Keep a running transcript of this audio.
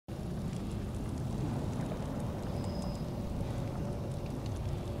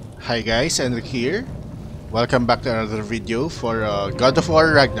Hi guys, Enric here. Welcome back to another video for God of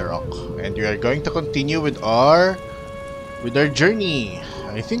War Ragnarok, and we are going to continue with our journey.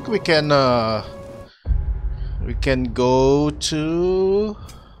 I think we can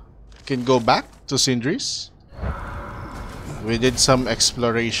go back to Sindri's. We did some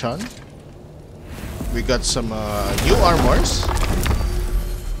exploration. We got some new armors.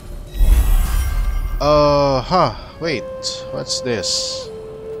 Wait, what's this?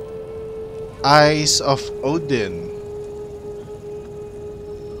 Eyes of Odin.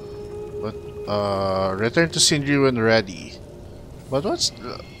 But return to Sindri when ready. But what's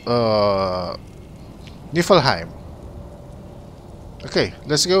Niflheim? Okay,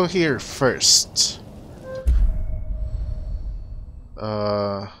 let's go here first.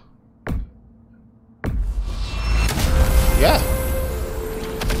 Yeah.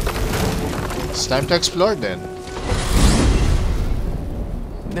 It's time to explore then.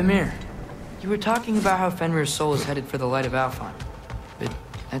 Mimir, you were talking about how Fenrir's soul is headed for the light of Alfheim. But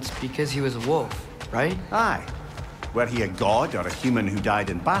that's because he was a wolf, right? Aye. Were he a god or a human who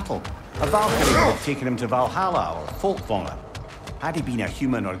died in battle, a Valkyrie would have taken him to Valhalla or Folkvangr. Had he been a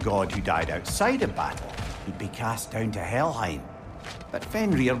human or god who died outside of battle, he'd be cast down to Helheim. But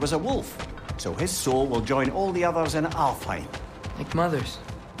Fenrir was a wolf, so his soul will join all the others in Alfheim. Like mothers.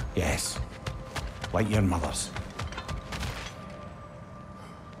 Yes, like your mother's.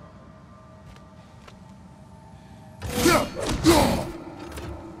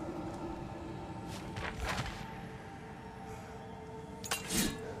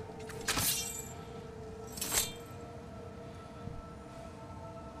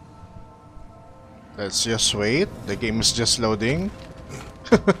 Let's just wait. The game is just loading.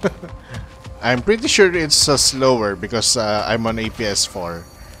 I'm pretty sure it's slower because I'm on a PS4.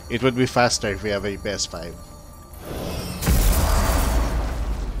 It would be faster if we have a PS5.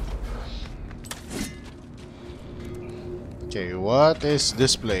 Okay, what is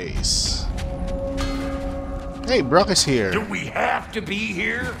this place? Hey, Brock is here. Do we have to be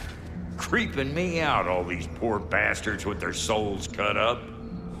here? Creeping me out, all these poor bastards with their souls cut up.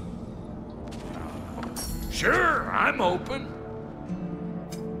 Sure, I'm open.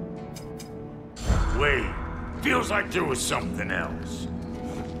 Wait, feels like there was something else.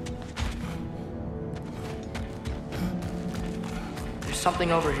 There's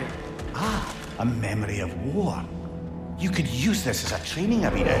something over here. Ah, a memory of war. You could use this as a training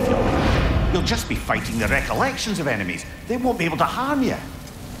arena if you like. You'll just be fighting the recollections of enemies. They won't be able to harm you.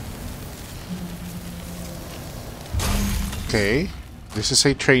 Okay, this is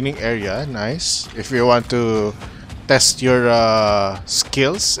a training area. Nice. If you want to test your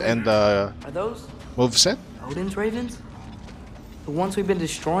skills and Are those moveset. Odin's ravens? The ones we've been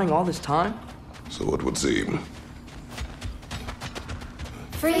destroying all this time? So it would seem.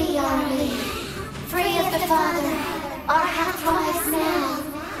 Free are we, free of the Father. Our half-lives now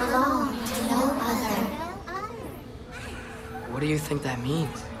belong to no other. What do you think that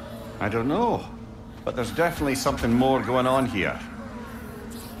means? I don't know, but there's definitely something more going on here.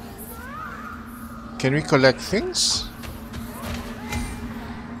 Can we collect things?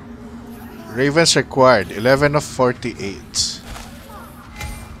 Ravens required 11 of 48.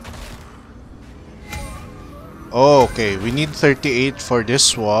 Oh, okay. We need 38 for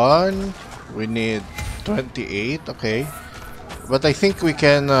this one. We need 28. Okay. But I think we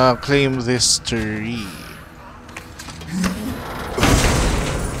can claim this tree.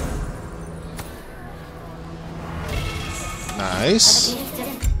 Nice.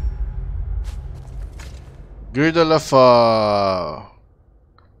 Girdle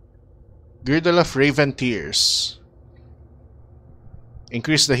of Raven Tears.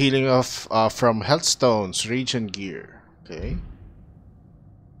 Increase the healing of from health stones, rage and gear. Okay.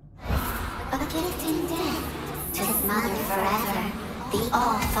 A gift in death to his mother forever. The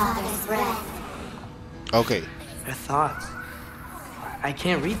All-Father's breath. Okay. Their thoughts. I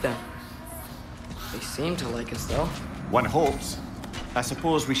can't read them. They seem to like us, though. One hopes. I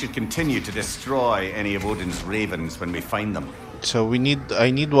suppose we should continue to destroy any of Odin's ravens when we find them. So I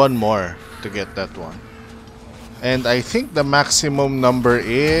need one more to get that one. And I think the maximum number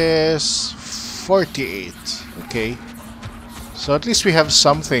is 48. Okay. So at least we have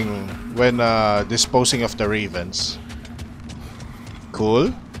something when disposing of the ravens.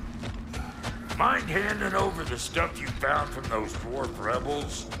 Cool. Mind handing over the stuff you found from those dwarf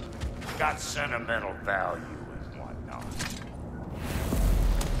rebels? Got sentimental value and whatnot.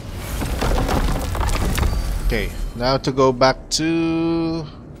 Okay, now to go back to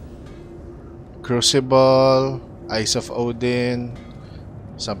Crucible, Eyes of Odin,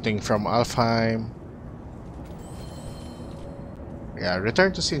 something from Alfheim. Yeah,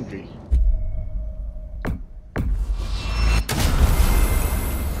 return to Sindri.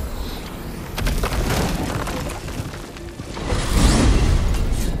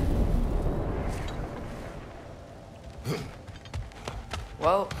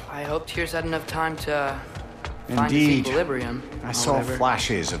 Well, I hope Tyr's had enough time to find his Indeed. equilibrium. I saw However-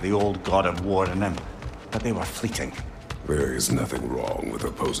 flashes of the old god of war in him, but they were fleeting. There is nothing wrong with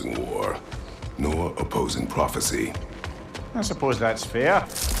opposing war, nor opposing prophecy. I suppose that's fair.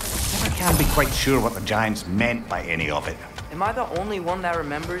 Never can be quite sure what the giants meant by any of it. Am I the only one that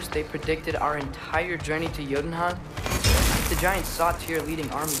remembers they predicted our entire journey to Jotunheim? The giants saw Tyr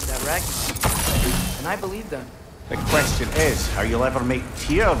leading armies at Ragnarok, and I believed them. The question is, how you'll ever make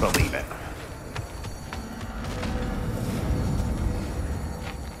Tyr believe it.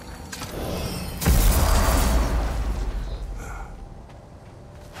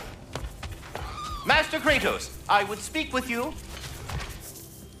 Master Kratos, I would speak with you.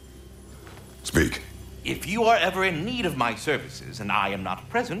 Speak. If you are ever in need of my services and I am not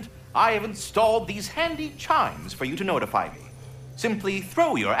present, I have installed these handy chimes for you to notify me. Simply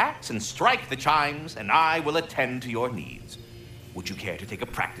throw your axe and strike the chimes, and I will attend to your needs. Would you care to take a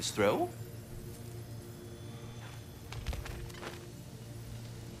practice throw?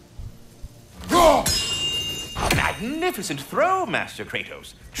 A magnificent throw, Master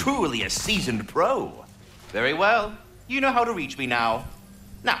Kratos. Truly a seasoned pro. Very well. You know how to reach me now.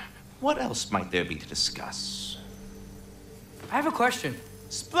 Now, what else might there be to discuss? I have a question.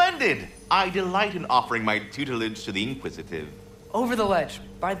 Splendid! I delight in offering my tutelage to the inquisitive. Over the ledge,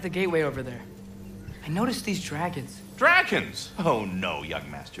 by the gateway over there. I noticed these dragons. Dragons? Oh no, young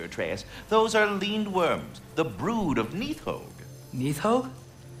Master Atreus. Those are lean worms, the brood of Nidhogg. Nidhogg?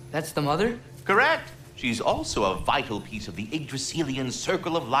 That's the mother? Correct. She's also a vital piece of the Yggdrasilian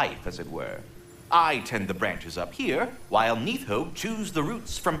circle of life, as it were. I tend the branches up here, while Nidhogg chews the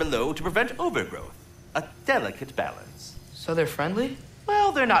roots from below to prevent overgrowth. A delicate balance. So they're friendly?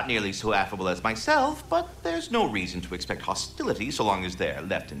 Well, they're not nearly so affable as myself, but there's no reason to expect hostility so long as they're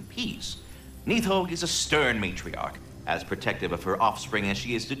left in peace. Nidhogg is a stern matriarch, as protective of her offspring as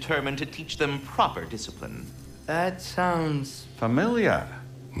she is determined to teach them proper discipline. That sounds... Familiar.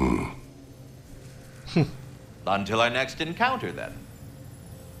 Until our next encounter, then.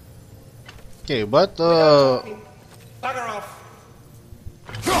 Okay, but Bugger off.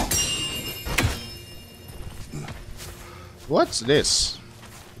 what's this?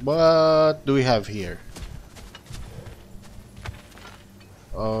 What do we have here?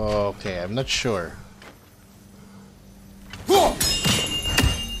 Okay, I'm not sure.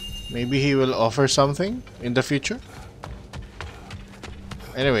 Maybe he will offer something in the future?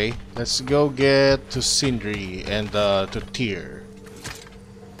 Anyway, let's go get to Sindri and to Tyr.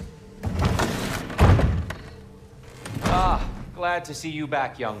 Ah, glad to see you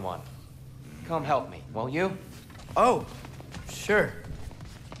back, young one. Come help me, won't you? Oh, sure.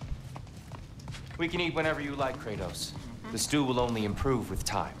 We can eat whenever you like, Kratos. The stew will only improve with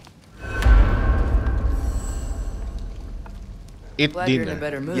time. Eat Glad you're in a dinner.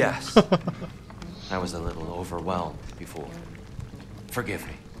 better mood. Yes. I was a little overwhelmed before. Forgive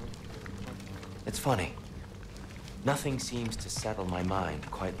me. It's funny. Nothing seems to settle my mind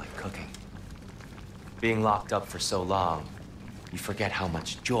quite like cooking. Being locked up for so long, you forget how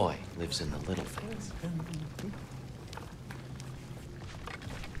much joy lives in the little things.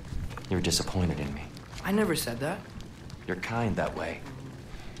 You're disappointed in me. I never said that. You're kind that way.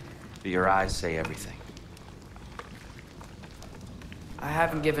 But your eyes say everything. I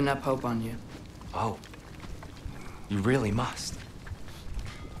haven't given up hope on you. Oh. You really must.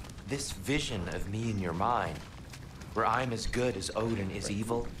 This vision of me in your mind, where I'm as good as Odin is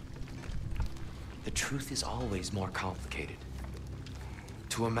evil, the truth is always more complicated.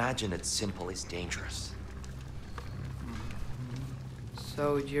 To imagine it's simple is dangerous.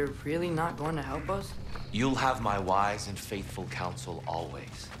 So you're really not going to help us? You'll have my wise and faithful counsel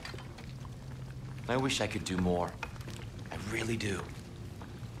always. I wish I could do more. I really do.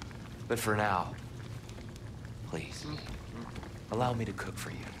 But for now, please, allow me to cook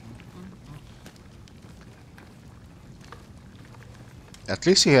for you. At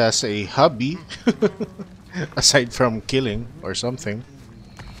least he has a hobby aside from killing or something.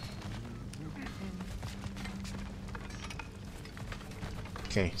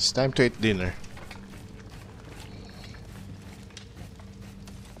 Okay, it's time to eat dinner.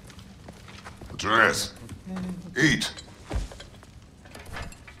 Atreus, eat.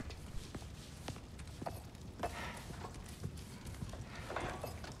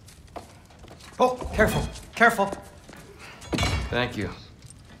 Oh, careful, careful. Thank you.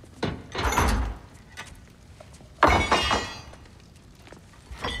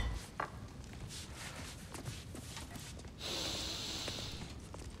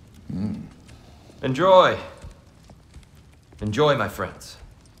 Enjoy. Enjoy, my friends.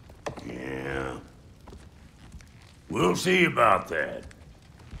 Yeah. We'll see about that.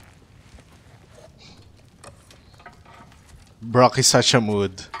 Brock is such a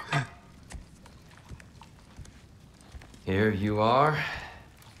mood. Here you are.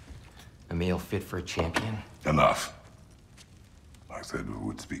 A meal fit for a champion. Enough. I said we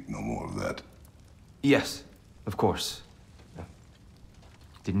would speak no more of that. Yes, of course.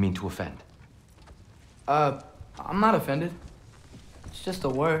 Didn't mean to offend. I'm not offended. It's just a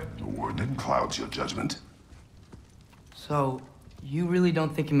word. The word that clouds your judgment. So, you really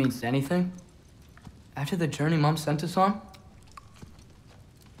don't think it means anything? After the journey Mom sent us on?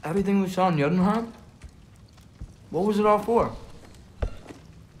 Everything we saw in Jotunheim? What was it all for?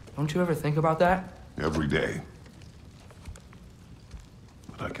 Don't you ever think about that? Every day.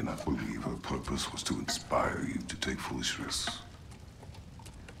 But I cannot believe her purpose was to inspire you to take foolish risks.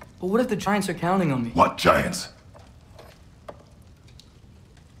 But what if the Giants are counting on me? What giants?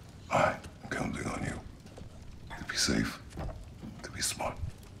 I'm counting on you. To be safe. To be smart.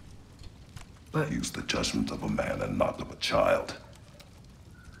 But... Use the judgment of a man and not of a child.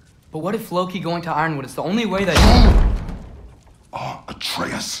 But what if Loki going to Ironwood is the only way that...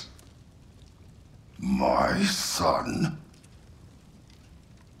 Atreus. My son.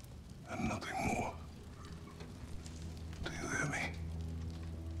 And nothing more. Do you hear me?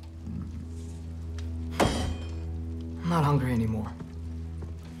 I'm not hungry anymore.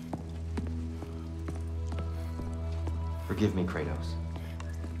 Forgive me, Kratos.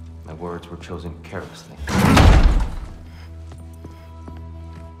 My words were chosen carelessly.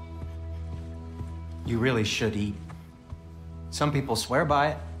 You really should eat. Some people swear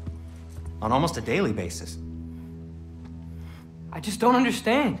by it. On almost a daily basis. I just don't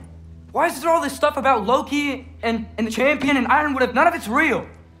understand. Why is there all this stuff about Loki and the champion and Ironwood if none of it's real?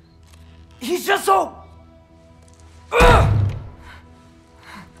 He's just so... Ugh!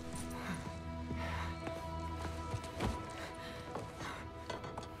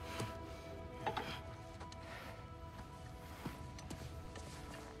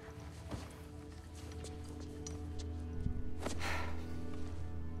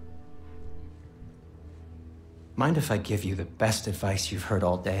 Mind if I give you the best advice you've heard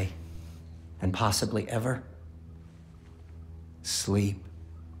all day? And possibly ever? Sleep.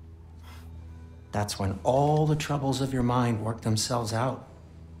 That's when all the troubles of your mind work themselves out.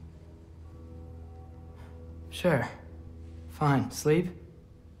 Sure. Fine. Sleep?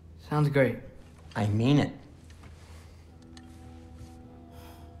 Sounds great. I mean it.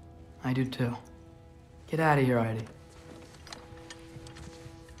 I do too. Get out of here, Heidi.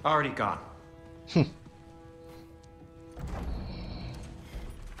 Already gone.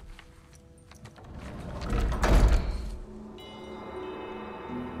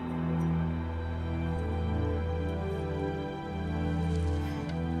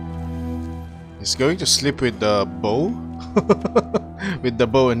 He's going to sleep with the bow? With the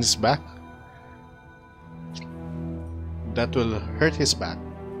bow in his back? That will hurt his back,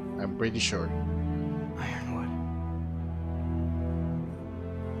 I'm pretty sure. Ironwood.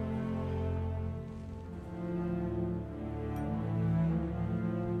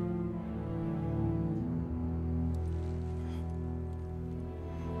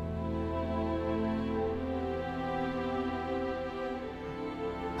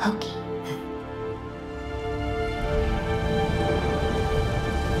 Loki.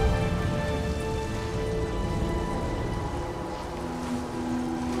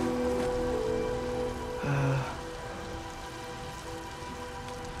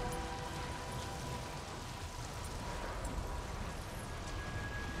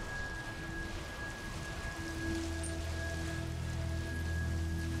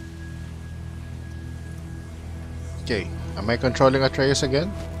 Okay, am I controlling Atreus again?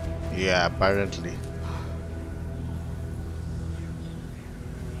 Yeah, apparently.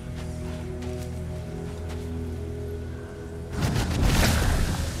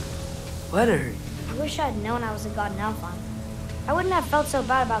 Let her. I wish I had known I was a god in Alphon. I wouldn't have felt so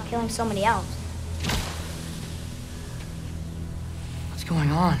bad about killing so many elves. What's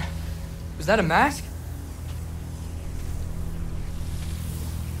going on? Was that a mask?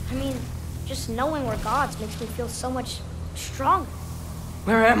 I mean, just knowing we're gods makes me feel so much stronger.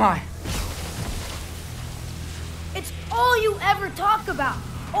 Where am I? It's all you ever talk about,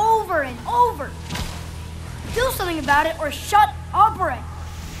 over and over. Do something about it or shut up already.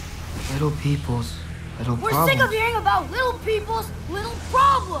 Little people's little We're problems. sick of hearing about little people's little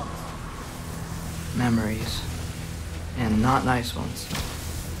problems. Memories. And not nice ones.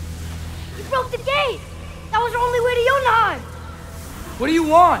 You broke the gate. That was our only way to Jotunheim. What do you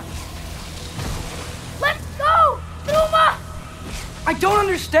want? I don't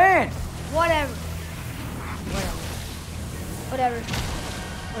understand. Whatever. Whatever. Whatever.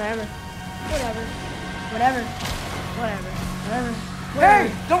 Whatever. Whatever. Whatever. Whatever. Whatever.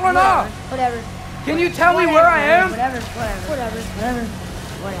 Hey, don't run off. Whatever. Can you tell me where I am? Whatever. Whatever. Whatever. Whatever.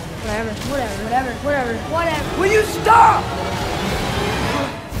 Whatever. Whatever. Whatever. Whatever. Whatever. Will you stop?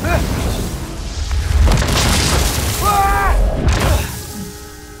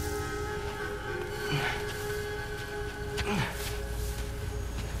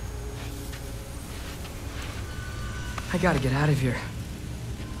 I gotta get out of here.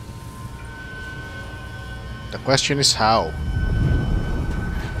 The question is how.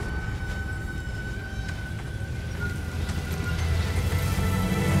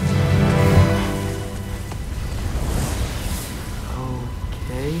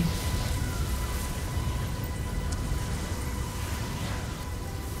 Okay.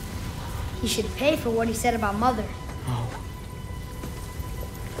 He should pay for what he said about Mother. Oh.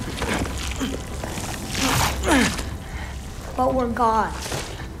 But we're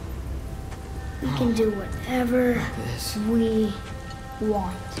gods. We can do whatever we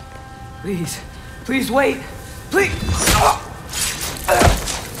want. Please. Please wait. Please.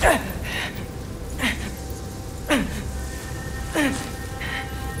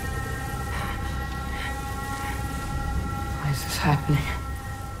 Why is this happening?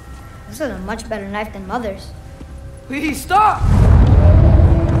 This is a much better knife than Mother's. Please stop!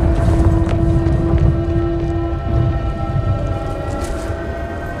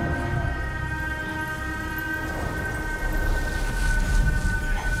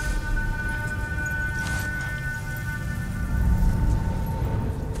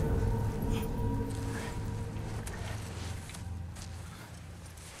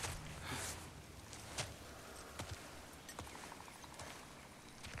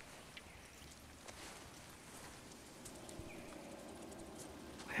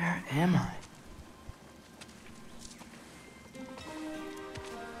 Where am I?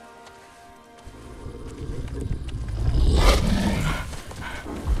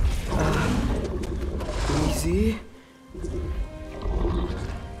 Easy.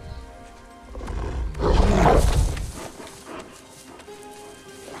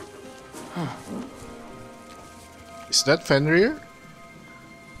 Is that Fenrir?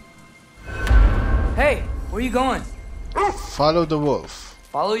 Hey, where you going? Follow the wolf.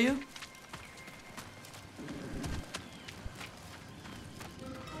 Follow you?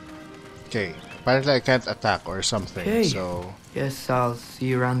 Okay, apparently I can't attack or something, Okay. so Guess I'll see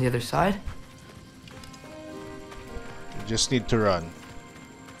you around the other side. you just need to run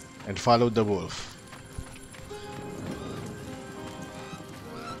and follow the wolf.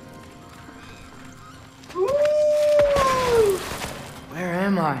 Where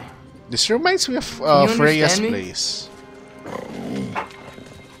am I? This reminds me of you Freya's understand me? place.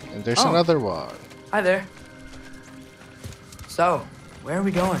 And there's Oh. another one. Hi there. So, where are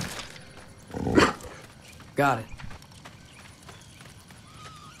we going? Got it.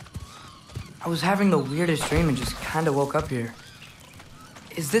 I was having the weirdest dream and just kind of woke up here.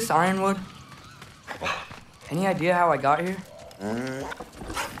 Is this Ironwood? Any idea how I got here?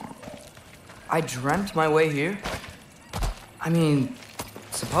 I dreamt my way here? I mean,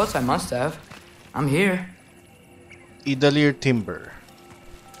 suppose I must have. I'm here. Idalir Timber.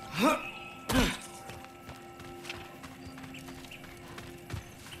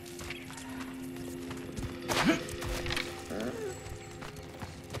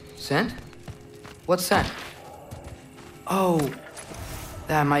 Scent? What scent? Oh,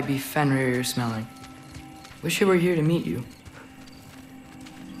 that might be Fenrir you're smelling. Wish I were here to meet you.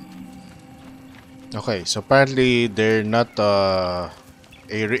 Okay, so apparently they're not a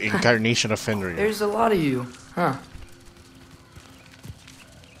reincarnation of Fenrir. There's a lot of you, huh?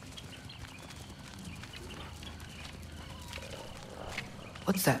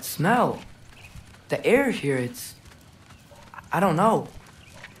 What's that smell? The air here, I don't know.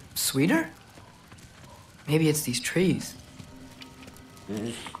 Sweeter? Maybe it's these trees.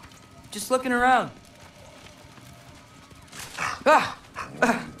 Just looking around. Ah!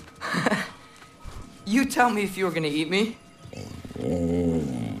 You tell me if you were gonna eat me.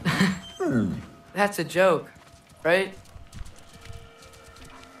 That's a joke, right?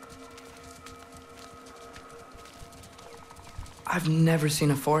 I've never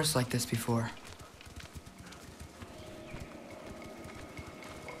seen a forest like this before.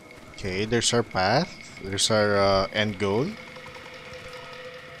 Okay, there's our path. There's our end goal.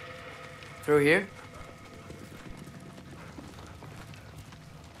 Through here?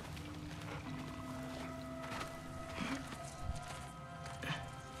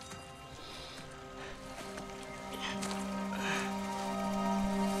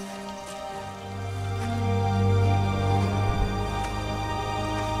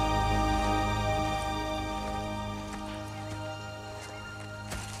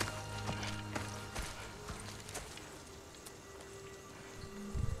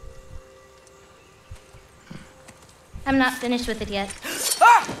 I'm not finished with it yet.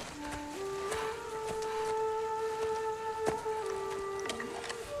 Ah!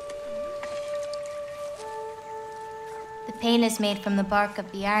 The paint is made from the bark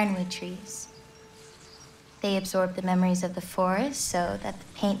of the Ironwood trees. They absorb the memories of the forest so that the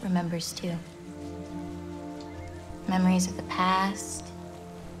paint remembers too. Memories of the past,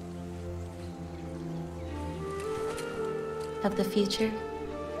 of the future.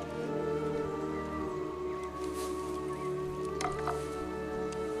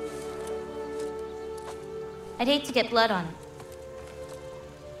 I'd hate to get blood on it.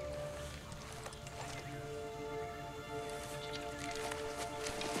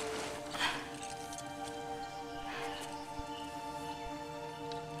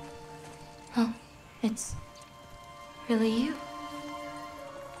 Oh, it's really you.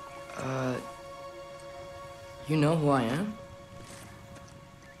 You know who I am?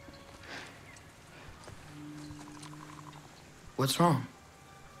 What's wrong?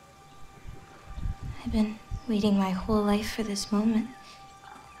 I've been waiting my whole life for this moment.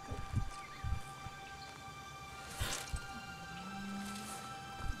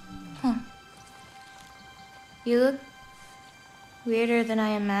 Huh. You look weirder than I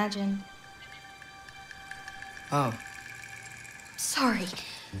imagined. Oh. Sorry.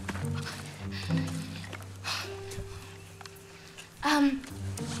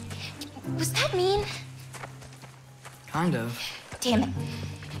 Was that mean? Kind of. Damn it.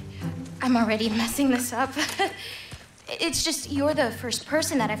 I'm already messing this up. It's just you're the first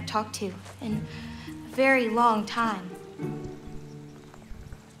person that I've talked to in a very long time.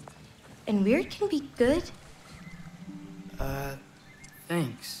 And weird can be good.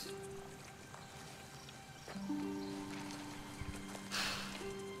 Thanks.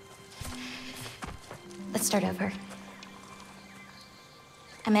 Let's start over.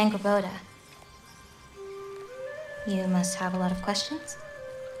 I'm Angrboda. You must have a lot of questions?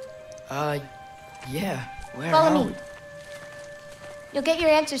 Yeah. Where? Follow me. You'll get your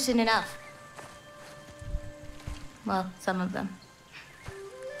answers soon enough. Well, some of them.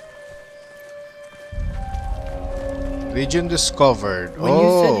 Region discovered. When you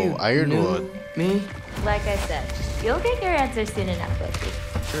said you Ironwood. knew me? Like I said, you'll get your answers soon enough, Loki.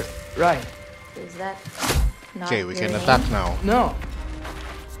 Right. Is that not Okay, we your can name? attack now. No.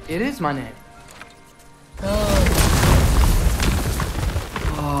 It is my name. Oh.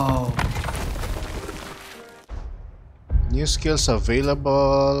 New skills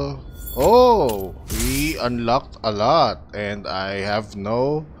available. Oh, we unlocked a lot and I have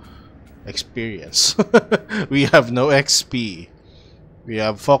no experience. We have no XP. We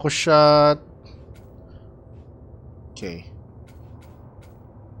have focus shot. Okay.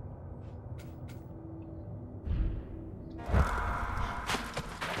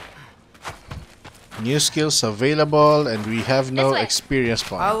 New skills available and we have no This way. experience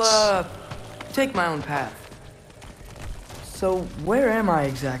points. I'll, take my own path. So, where am I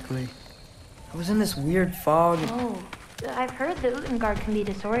exactly? I was in this weird fog. Oh, I've heard the Utengard can be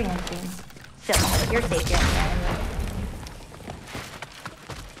disorienting. So, you're safe here in the Ironwood.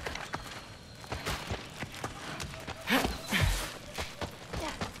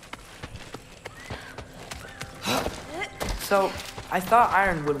 So, I thought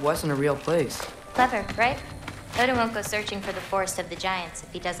Ironwood wasn't a real place. Clever, right? Odin won't go searching for the Forest of the Giants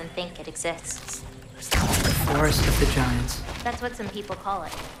if he doesn't think it exists. The Forest of the Giants. That's what some people call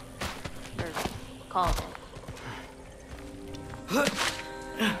it. Or called it.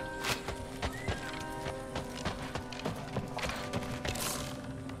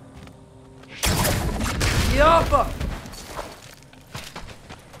 Yappa!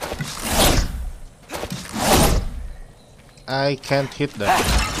 I can't hit that.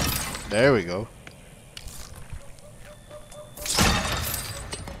 There we go.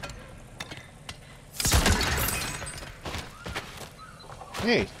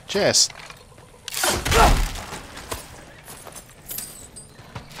 Hey, chest.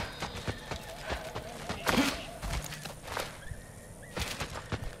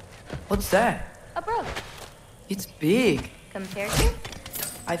 What's that? A brook. It's big. Compared to?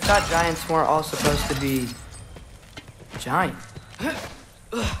 I thought giants weren't all supposed to be giant.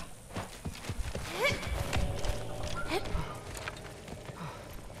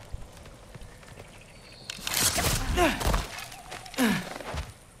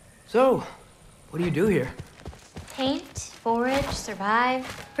 So, what do you do here? Paint, forage, survive,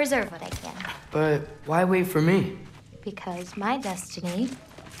 preserve what I can. But why wait for me? Because my destiny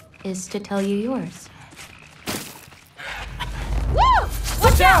is to tell you yours. Woo!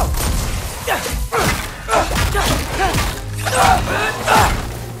 Watch out!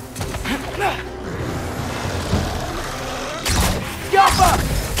 I've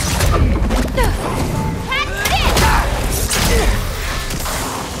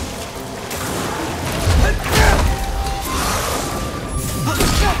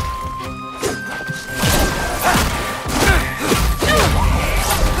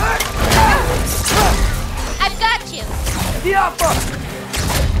got you.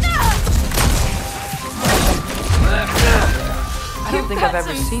 I don't think I've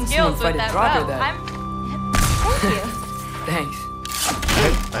ever seen someone fight a Drago that. Thank you. Thanks.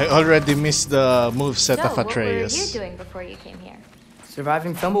 I already missed the moveset So, of what were you Atreus. doing before you came here?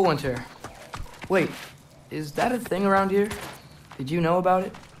 Surviving Thimblewinter. Wait, is that a thing around here? Did you know about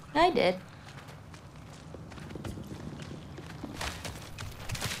it? I did.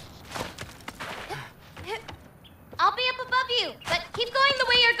 I'll be up above you, but keep going the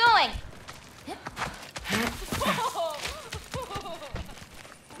way you're going.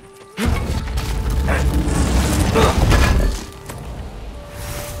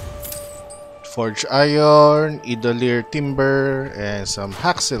 Forge iron, idolier timber, and some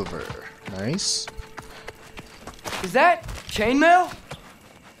hack silver. Nice. Is that chainmail?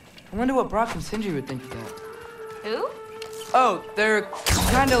 I wonder what Brock and Sindri would think of that. Who? Oh, they're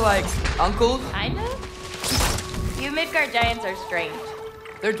kind of like uncles. Kind of? You Midgard giants are strange.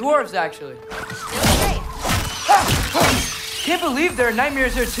 They're dwarves, actually. Still great. Can't believe there are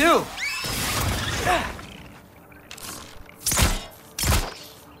nightmares here, too.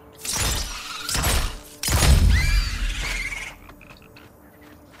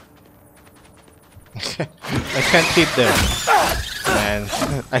 I can't hit them. Man,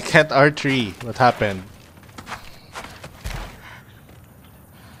 I can't R3. What happened?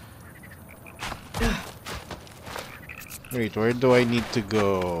 Wait, where do I need to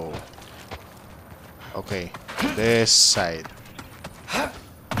go? Okay, this side.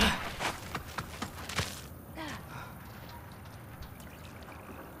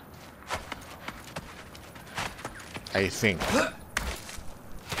 I think.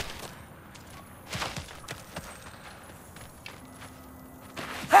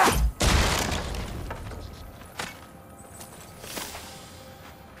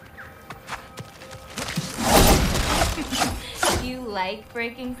 You like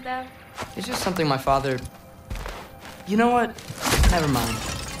breaking stuff? It's just something my father... You know what? Never mind.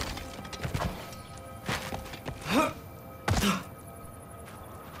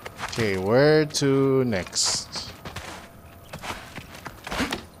 Okay, where to next?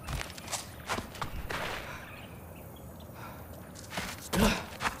 Do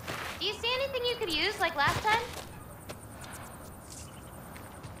you see anything you could use like last time?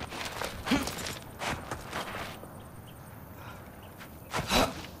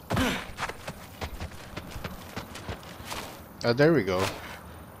 Oh, there we go.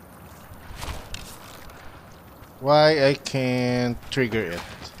 Why I can't trigger it?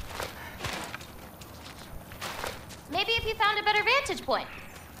 Maybe if you found a better vantage point.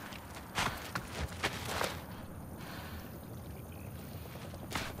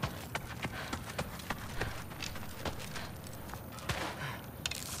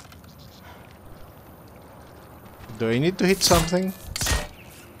 Do I need to hit something?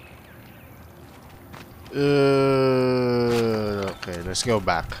 Okay, let's go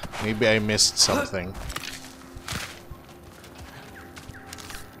back. Maybe I missed something.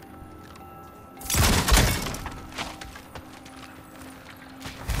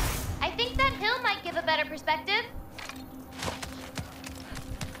 I think that hill might give a better perspective.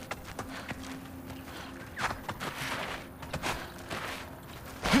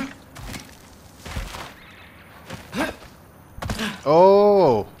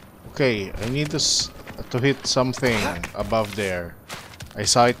 Oh, okay. I need to hit something above there. I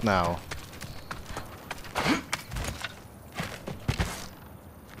saw it now.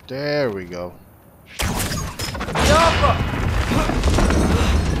 There we go.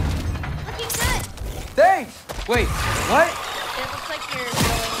 Looking good. Thanks! Wait, what? It looks like you're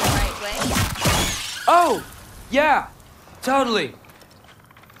going the right way. Oh! Yeah! Totally!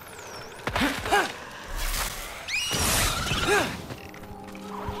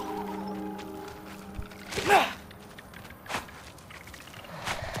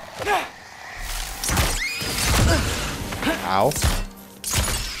 Ow.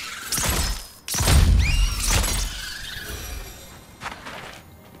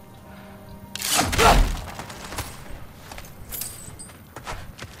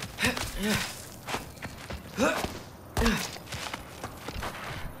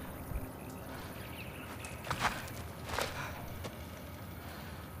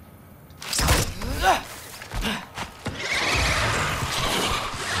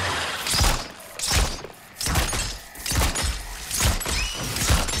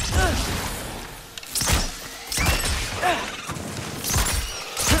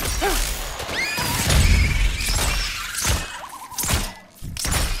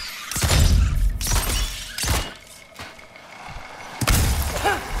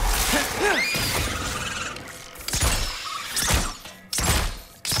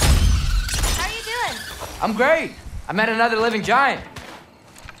 I'm great. I met another living giant.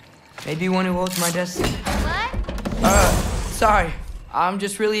 Maybe one who holds my destiny. What? Sorry. I'm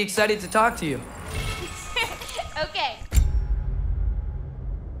just really excited to talk to you. Okay.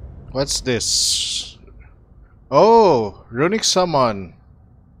 What's this? Oh, runic summon.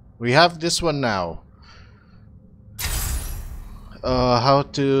 We have this one now. How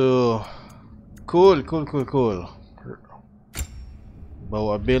to... Cool.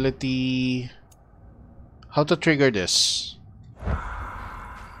 Bow ability. How to trigger this?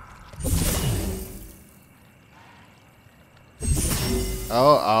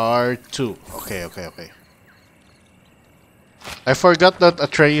 Oh, R2. Okay. I forgot that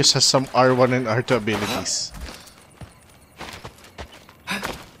Atreus has some R1 and R2 abilities.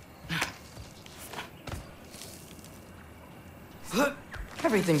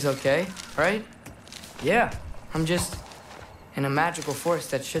 Everything's okay, right? Yeah, I'm just in a magical force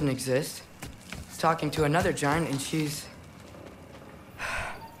that shouldn't exist. Talking to another giant and she's...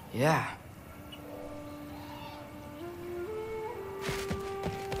 yeah.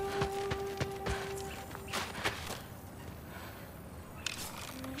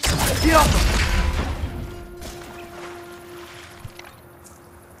 Get off!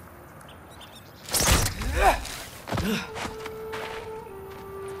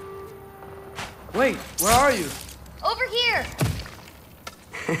 Wait, where are you? Over here.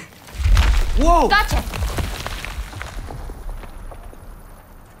 Whoa! Gotcha.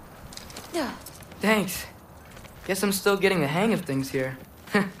 Thanks. Guess I'm still getting the hang of things here.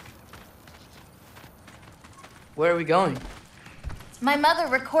 Where are we going? My mother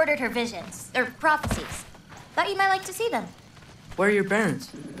recorded her visions, or prophecies. Thought you might like to see them. Where are your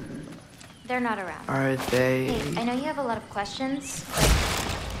parents? They're not around. Are they... Hey, I know you have a lot of questions,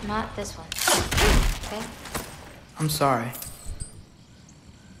 but not this one. Okay? I'm sorry.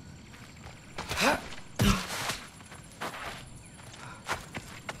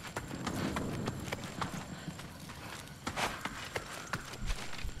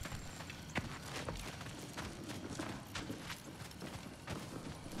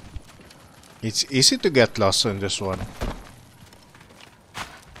 It's easy to get lost on this one.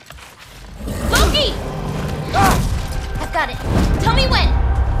 Loki! I've got it. Tell me when.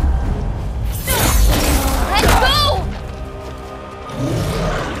 Let's go!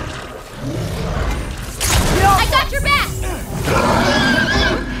 I got your back!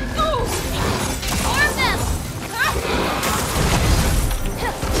 Arm them!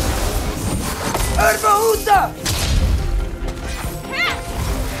 Herbahuta!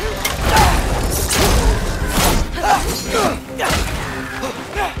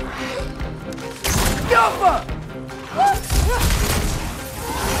 Yoppa!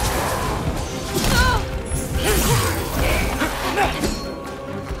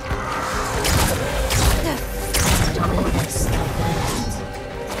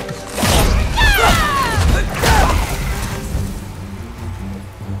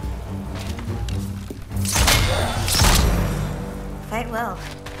 Fight well.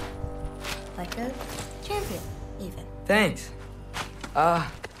 Like a champion, even. Thanks.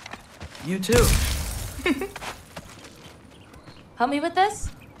 You too. Help me with this?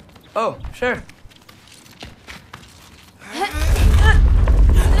 Oh, sure.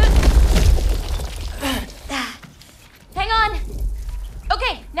 Hang on.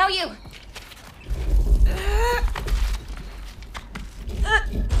 Okay, now you.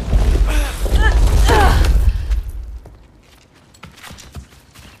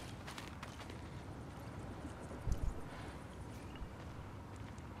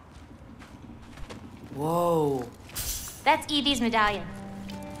 Whoa. That's Evie's medallion.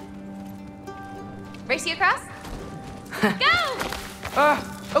 Race you across? Go!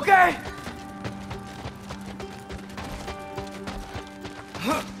 Okay.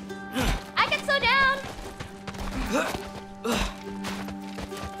 I can slow down. Woo!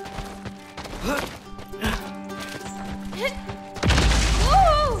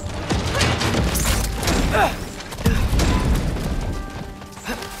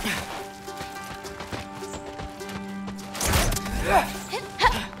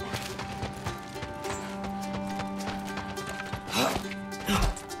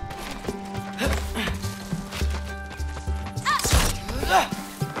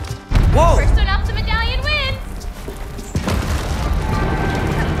 Whoa! First one off the medallion wins.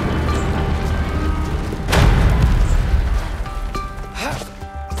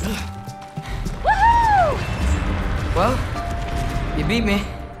 Woohoo! Well, you beat me.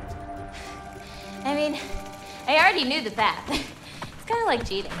 I mean, I already knew the path. It's kind of like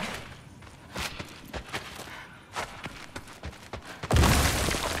cheating.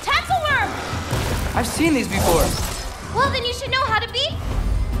 Tackle worm! I've seen these before. Well, then you should know how to beat.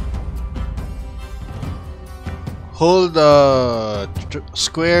 Hold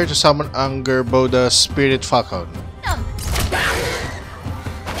square to summon Angerboda's Spirit Falcon.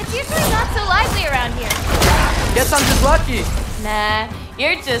 It's usually not so lively around here. Guess I'm just lucky. Nah,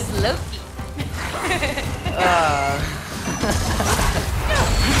 you're just Loki.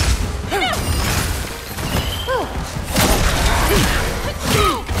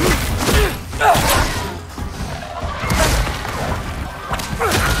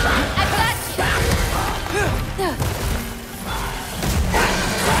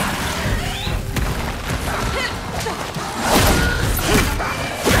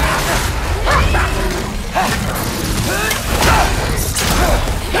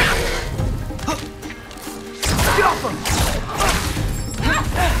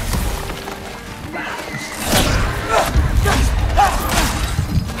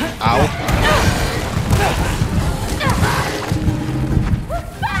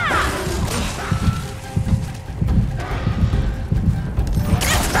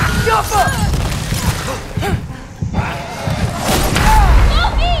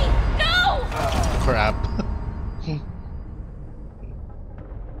 Crap.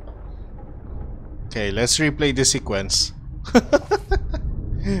 Okay, let's replay the sequence.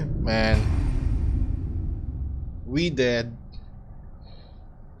 Man. We dead.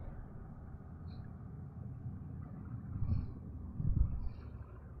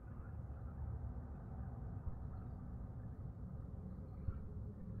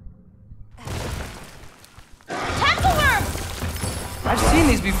 I've seen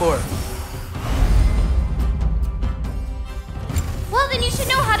these before. Well, then you should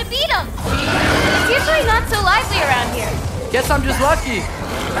know how to beat them. It's usually not so lively around here. Guess I'm just lucky.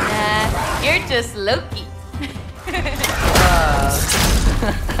 Nah, you're just Loki.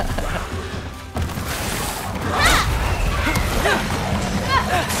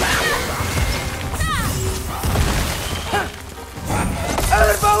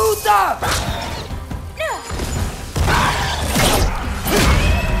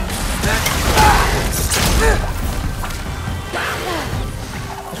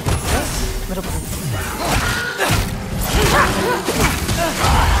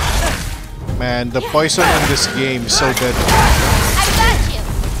 Man, the poison in this game is so deadly. I got you.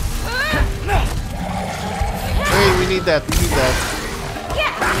 Hey, we need that. We need that.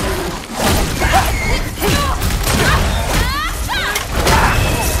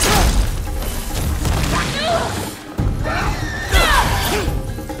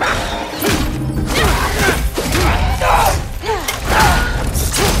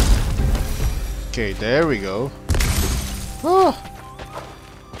 Okay, there we go. Oh,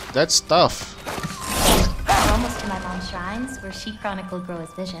 that's tough. We're almost to my mom's shrines, where she chronicled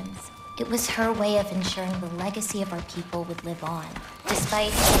Groa's visions. It was her way of ensuring the legacy of our people would live on,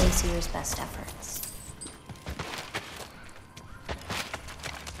 despite KcirnE's best efforts.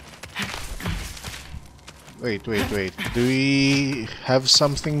 Wait. Do we have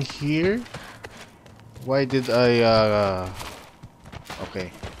something here? Why did I,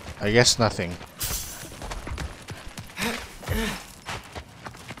 Okay. I guess nothing.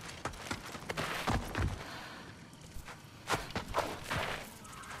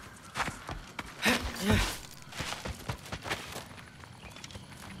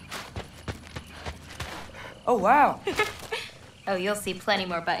 Oh, wow. Oh, you'll see plenty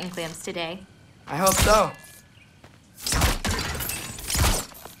more button clams today. I hope so.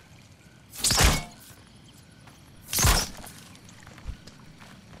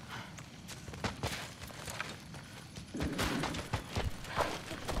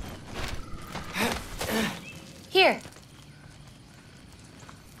 Here.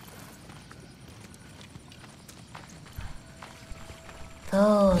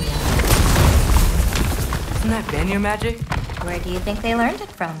 Oh, Isn't that Vanir magic? where do you think they learned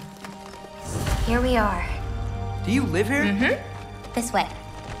it from? Here we are. Do you live here? Mm-hmm. This way.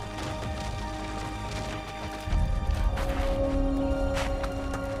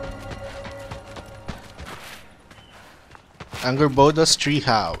 Angerboda's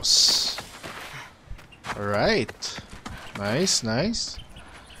treehouse. Alright. Nice.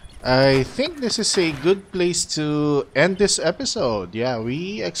 I think this is a good place to end this episode. Yeah,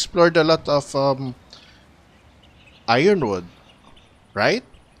 we explored a lot of Ironwood, right?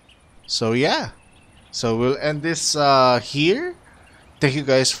 So yeah. So we'll end this here. Thank you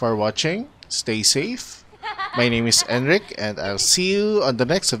guys for watching. Stay safe. My name is Enric and I'll see you on the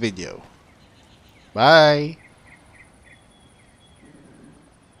next video. Bye.